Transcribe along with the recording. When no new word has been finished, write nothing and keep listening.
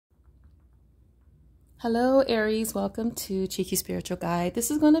Hello Aries, welcome to CHiiQ Spiritual Guide. This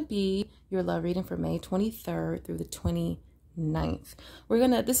is going to be your love reading for May 23rd through the 29th.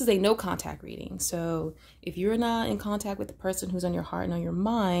 This is a no contact reading. So if you're not in contact with the person who's on your heart and on your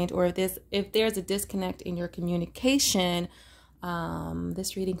mind, or if there's a disconnect in your communication,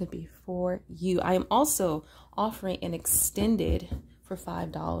 this reading could be for you. I am also offering an extended for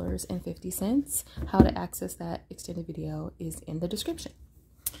 $5.50. How to access that extended video is in the description.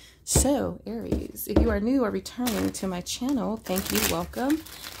 So Aries, if you are new or returning to my channel, thank you, welcome.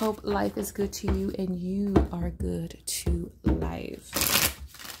 Hope life is good to you and you are good to life.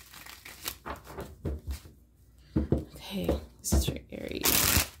 Okay, this is for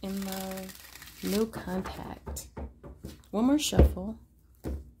Aries. In love, no contact. One more shuffle.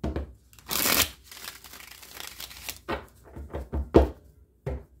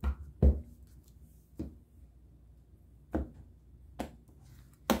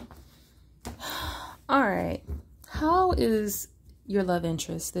 All right, how is your love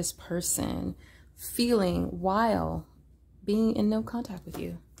interest, this person, feeling while being in no contact with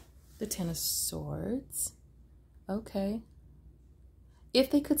you? The Ten of Swords. Okay. If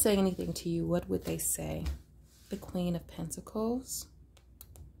they could say anything to you, what would they say? The Queen of Pentacles.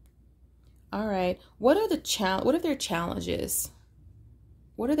 All right. What are their challenges?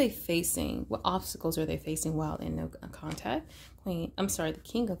 What are they facing? What obstacles are they facing while in no contact? The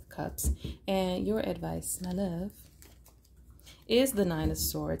King of Cups. And your advice, my love, is the Nine of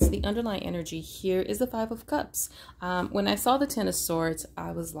Swords. The underlying energy here is the Five of Cups. When I saw the Ten of Swords,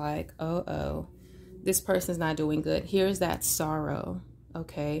 I was like, oh, this person's not doing good. Here's that sorrow,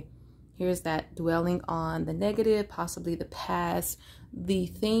 okay? Here's that dwelling on the negative, possibly the past, the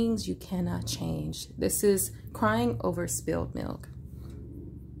things you cannot change. This is crying over spilled milk.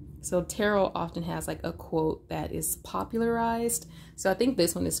 So tarot often has like a quote that is popularized. So I think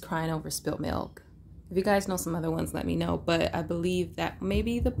this one is crying over spilled milk. If you guys know some other ones, let me know. But I believe that may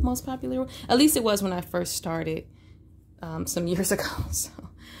be the most popular one. At least it was when I first started some years ago. So,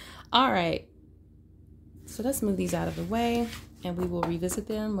 all right. So let's move these out of the way and we will revisit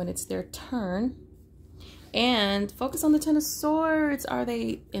them when it's their turn. And focus on the Ten of Swords. Are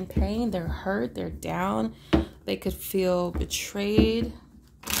they in pain? They're hurt. They're down. They could feel betrayed.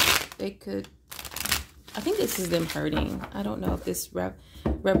 I think this is them hurting. I don't know if this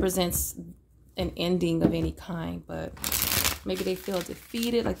represents an ending of any kind, but maybe they feel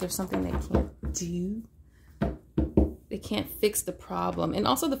defeated, like there's something they can't do. They can't fix the problem. And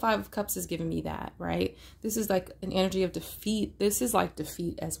also the Five of Cups is giving me that, right? This is like an energy of defeat. This is like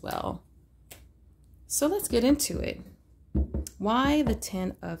defeat as well. So let's get into it. Why the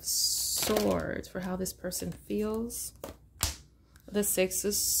Ten of Swords for how this person feels? The Six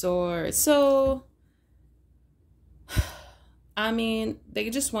of Swords. So, I mean, they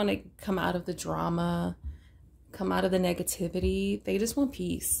just want to come out of the drama, come out of the negativity. They just want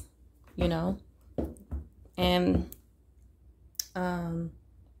peace, you know? And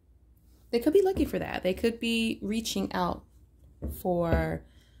they could be looking for that. They could be reaching out for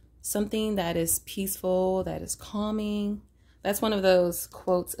something that is peaceful, that is calming. That's one of those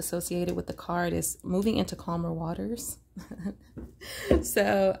quotes associated with the card, is moving into calmer waters.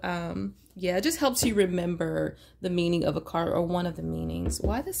 So yeah, it just helps you remember the meaning of a card, or one of the meanings.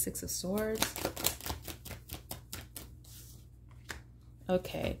 Why the Six of Swords?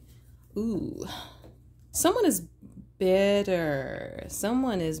 Okay. Ooh, someone is bitter.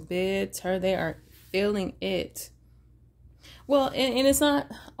 Someone is bitter. They are feeling it. Well, and it's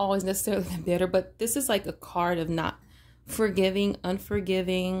not always necessarily bitter, but this is like a card of not forgiving,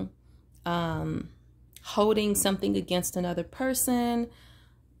 unforgiving, holding something against another person,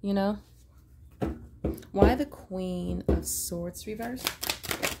 you know. Why the Queen of Swords reversed?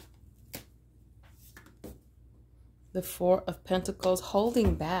 The Four of Pentacles,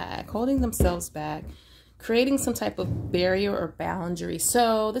 holding back, holding themselves back, creating some type of barrier or boundary.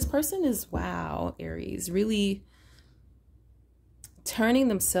 So this person is, wow, Aries, really turning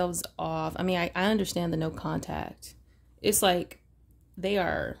themselves off. I mean, I understand the no contact. It's like they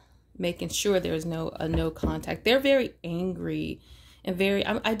are making sure there's no contact. They're very angry and very,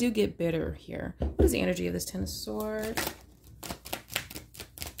 I do get bitter here. What is the energy of this Ten of Swords?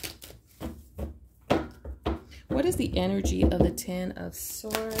 What is the energy of the Ten of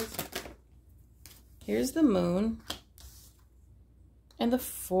Swords? Here's the Moon and the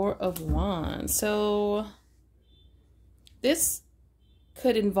Four of Wands. So this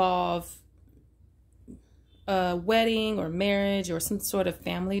could involve a wedding or marriage or some sort of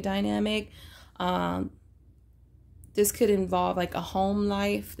family dynamic. This could involve like a home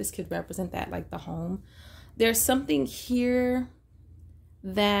life. This could represent that, like the home. There's something here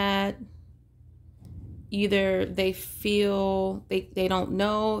that either they feel they don't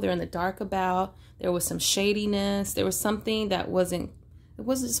know, they're in the dark about, there was some shadiness, there was something that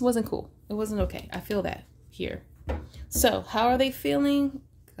just wasn't cool. It wasn't okay. I feel that here. So how are they feeling?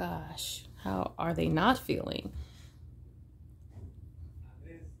 Gosh, how are they not feeling?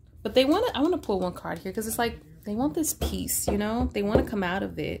 But I want to pull one card here because it's like they want this peace, you know? They want to come out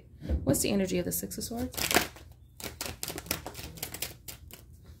of it. What's the energy of the Six of Swords?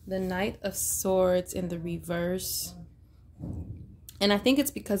 The Knight of Swords in the reverse. And I think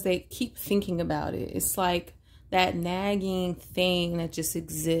it's because they keep thinking about it. It's like that nagging thing that just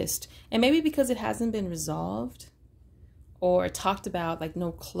exists. And maybe because it hasn't been resolved or talked about, like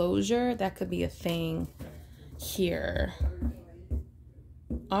no closure, that could be a thing here.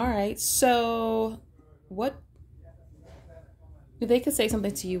 All right, so what, if they could say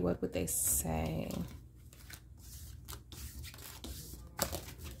something to you, what would they say?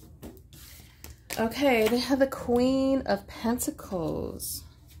 Okay, they have the Queen of Pentacles.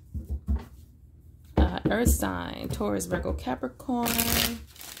 Earth sign, Taurus, Virgo, Capricorn.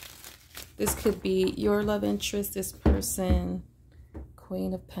 This could be your love interest, this person.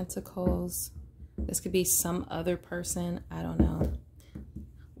 Queen of Pentacles. This could be some other person. I don't know.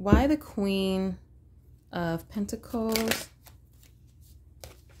 Why the Queen of Pentacles?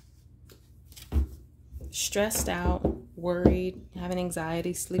 Stressed out, worried, having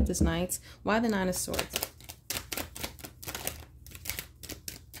anxiety, sleepless nights. Why the Nine of Swords?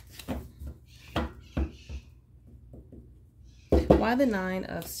 Why the Nine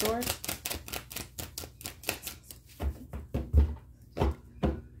of Swords?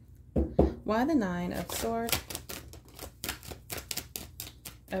 Why the Nine of Swords?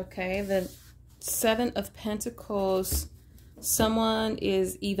 Okay, the Seven of Pentacles. Someone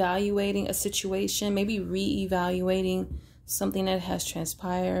is evaluating a situation, maybe re-evaluating something that has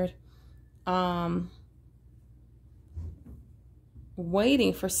transpired.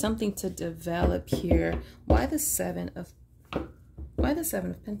 Waiting for something to develop here. Why the Seven of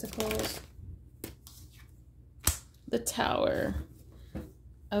Pentacles? The Tower.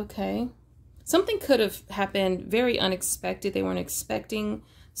 Okay. Something could have happened very unexpected. They weren't expecting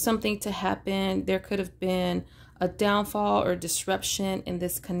something to happen. There could have been a downfall or disruption in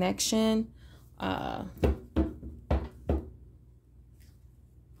this connection. And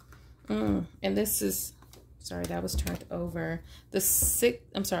this is, sorry, that was turned over.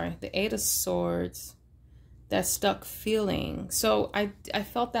 The Eight of Swords, that stuck feeling. So I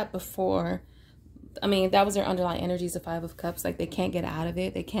felt that before. I mean, that was their underlying energies, the Five of Cups. Like they can't get out of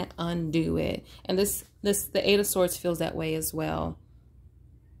it. They can't undo it. And the Eight of Swords feels that way as well.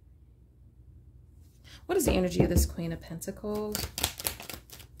 What is the energy of this Queen of Pentacles?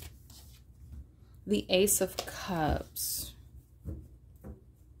 The Ace of Cups.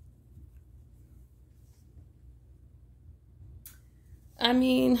 I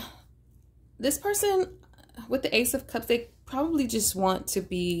mean, this person with the Ace of Cups, they probably just want to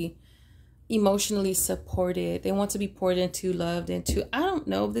be emotionally supported. They want to be poured into, loved into. I don't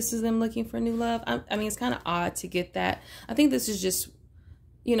know if this is them looking for new love. I mean, it's kind of odd to get that. I think this is just,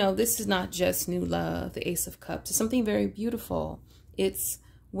 you know, this is not just new love, the Ace of Cups. It's something very beautiful. It's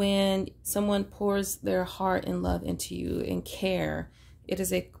when someone pours their heart and love into you and care. It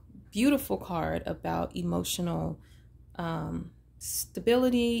is a beautiful card about emotional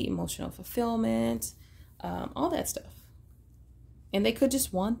stability, emotional fulfillment, all that stuff. And they could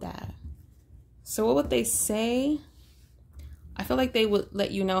just want that. So what would they say? I feel like they would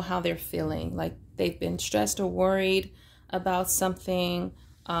let you know how they're feeling. Like they've been stressed or worried about something.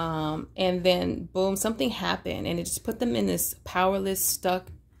 And then boom, something happened and it just put them in this powerless,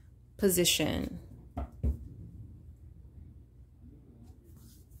 stuck position.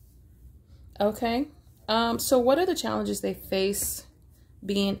 Okay. So what are the challenges they face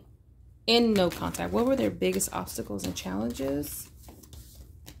being in no contact? What were their biggest obstacles and challenges?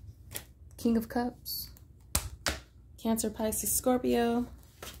 King of Cups. Cancer, Pisces, Scorpio.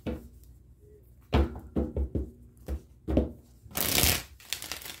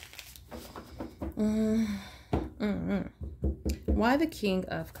 Why the King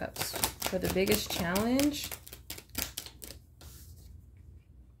of Cups? For the biggest challenge?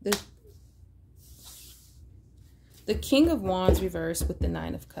 The King of Wands reversed with the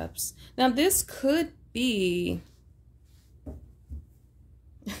Nine of Cups. Now this could be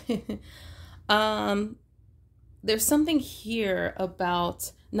there's something here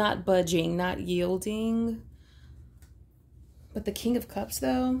about not budging, not yielding. But the King of Cups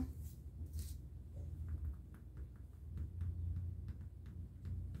though,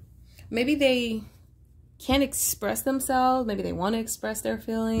 maybe they can't express themselves. Maybe they want to express their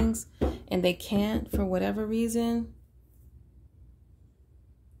feelings and they can't for whatever reason.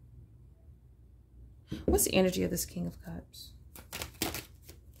 What's the energy of this King of Cups?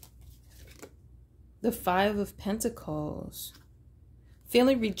 The Five of Pentacles.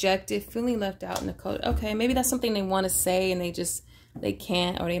 Feeling rejected, feeling left out in the cold. Okay, maybe that's something they want to say and they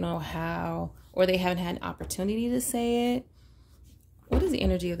can't, or they don't know how, or they haven't had an opportunity to say it. What is the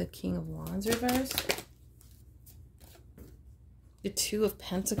energy of the King of Wands reversed? The Two of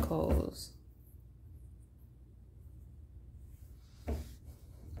Pentacles.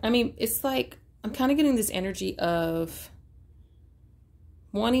 I mean, it's like, I'm kind of getting this energy of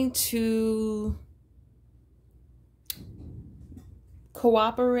wanting to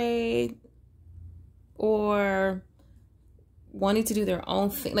cooperate or wanting to do their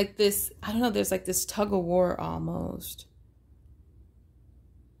own thing. Like this, I don't know, there's like this tug of war almost.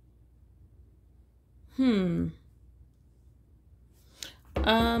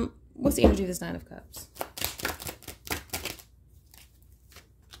 What's the energy of this Nine of Cups?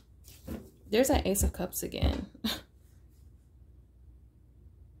 There's that Ace of Cups again.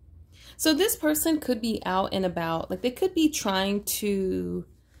 So this person could be out and about. Like they could be trying to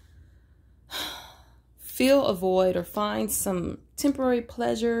fill a void or find some temporary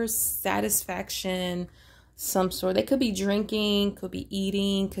pleasure, satisfaction, some sort. They could be drinking, could be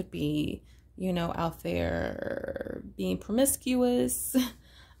eating, could be, you know, out there being promiscuous.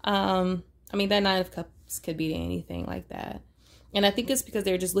 I mean, that Nine of Cups could be anything like that. And I think it's because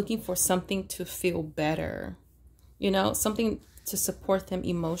they're just looking for something to feel better, you know, something to support them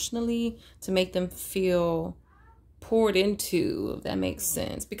emotionally, to make them feel poured into, if that makes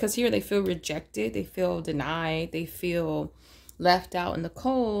sense. Because here they feel rejected, they feel denied, they feel left out in the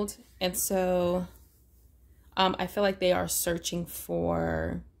cold. And so I feel like they are searching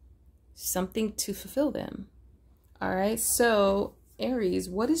for something to fulfill them. All right, so Aries,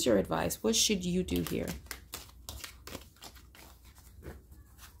 what is your advice? What should you do here?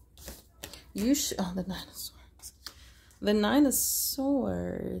 You should, oh, the Nine of Swords. The Nine of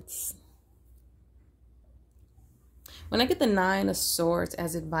Swords. When I get the Nine of Swords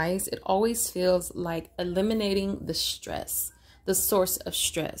as advice, it always feels like eliminating the stress, the source of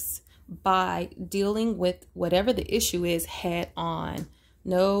stress, by dealing with whatever the issue is head on.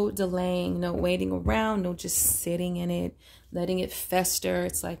 No delaying, no waiting around, no just sitting in it, letting it fester.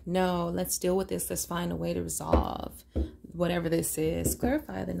 It's like, no, let's deal with this. Let's find a way to resolve whatever this is.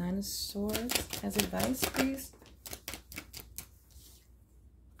 Clarify the Nine of Swords as advice, please.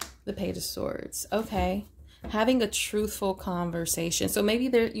 The Page of Swords. Okay. Having a truthful conversation. So maybe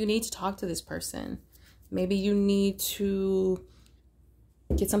you need to talk to this person. Maybe you need to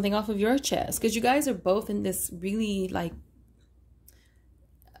get something off of your chest, because you guys are both in this really like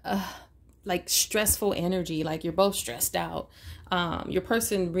stressful energy. Like you're both stressed out. Your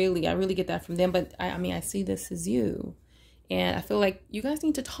person really, I really get that from them. But I mean, I see this as you. And I feel like you guys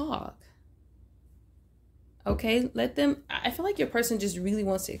need to talk. Okay, let them, I feel like your person just really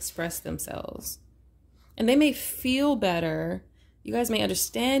wants to express themselves. And they may feel better. You guys may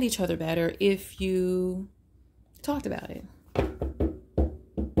understand each other better if you talked about it.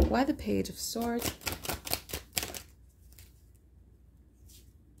 Why the Page of Swords?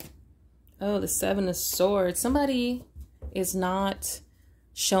 Oh, the Seven of Swords. Somebody is not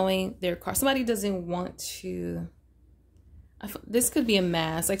showing their card. Somebody doesn't want to... This could be a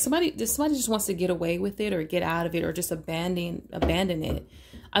mask. Like somebody just wants to get away with it or get out of it or just abandon it.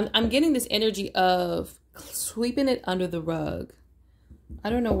 I'm getting this energy of sweeping it under the rug.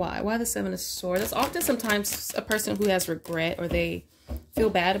 I don't know why. Why the Seven of Swords? That's often sometimes a person who has regret or they feel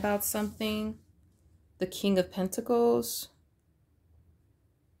bad about something. The King of Pentacles.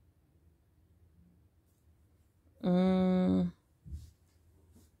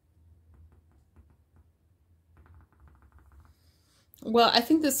 Well, I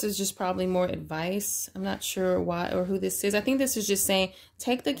think this is just probably more advice. I'm not sure why or who this is. I think this is just saying,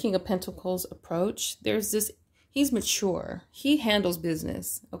 take the King of Pentacles approach. There's this, he's mature. He handles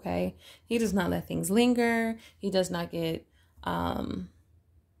business, okay? He does not let things linger. He does not get,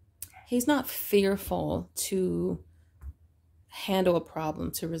 he's not fearful to handle a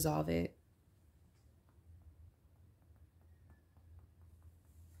problem, to resolve it.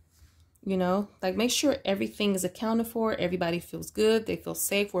 You know, like make sure everything is accounted for. Everybody feels good. They feel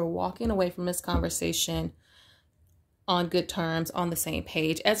safe. We're walking away from this conversation on good terms, on the same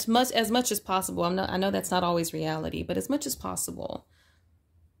page, as much as possible. I know that's not always reality, but as much as possible.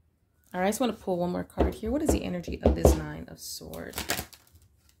 All right, I just want to pull one more card here. What is the energy of this Nine of Swords?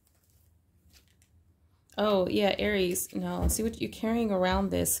 Oh, yeah, Aries. No, see what you're carrying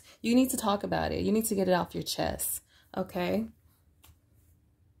around this. You need to talk about it. You need to get it off your chest. Okay?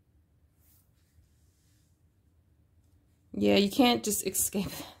 Yeah, you can't just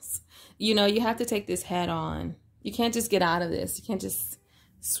escape this. You know, you have to take this head on. You can't just get out of this. You can't just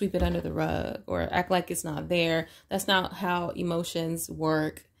sweep it under the rug or act like it's not there. That's not how emotions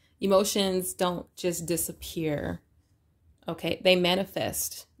work. Emotions don't just disappear. Okay? They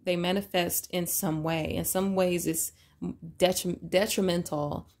manifest. They manifest in some way. In some ways, it's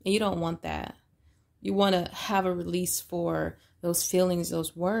detrimental, and you don't want that. You want to have a release for those feelings,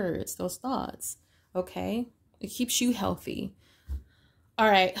 those words, those thoughts. Okay? It keeps you healthy.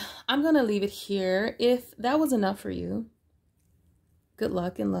 All right, I'm going to leave it here. If that was enough for you, good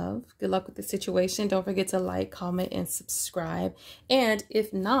luck in love. Good luck with the situation. Don't forget to like, comment, and subscribe. And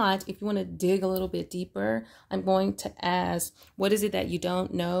if not, if you want to dig a little bit deeper, I'm going to ask, what is it that you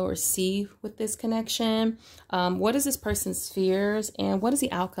don't know or see with this connection? What is this person's fears? And what is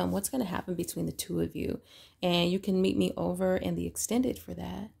the outcome? What's going to happen between the two of you? And you can meet me over in the extended for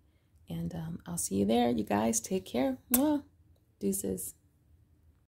that. And I'll see you there. You guys take care. Mwah. Deuces.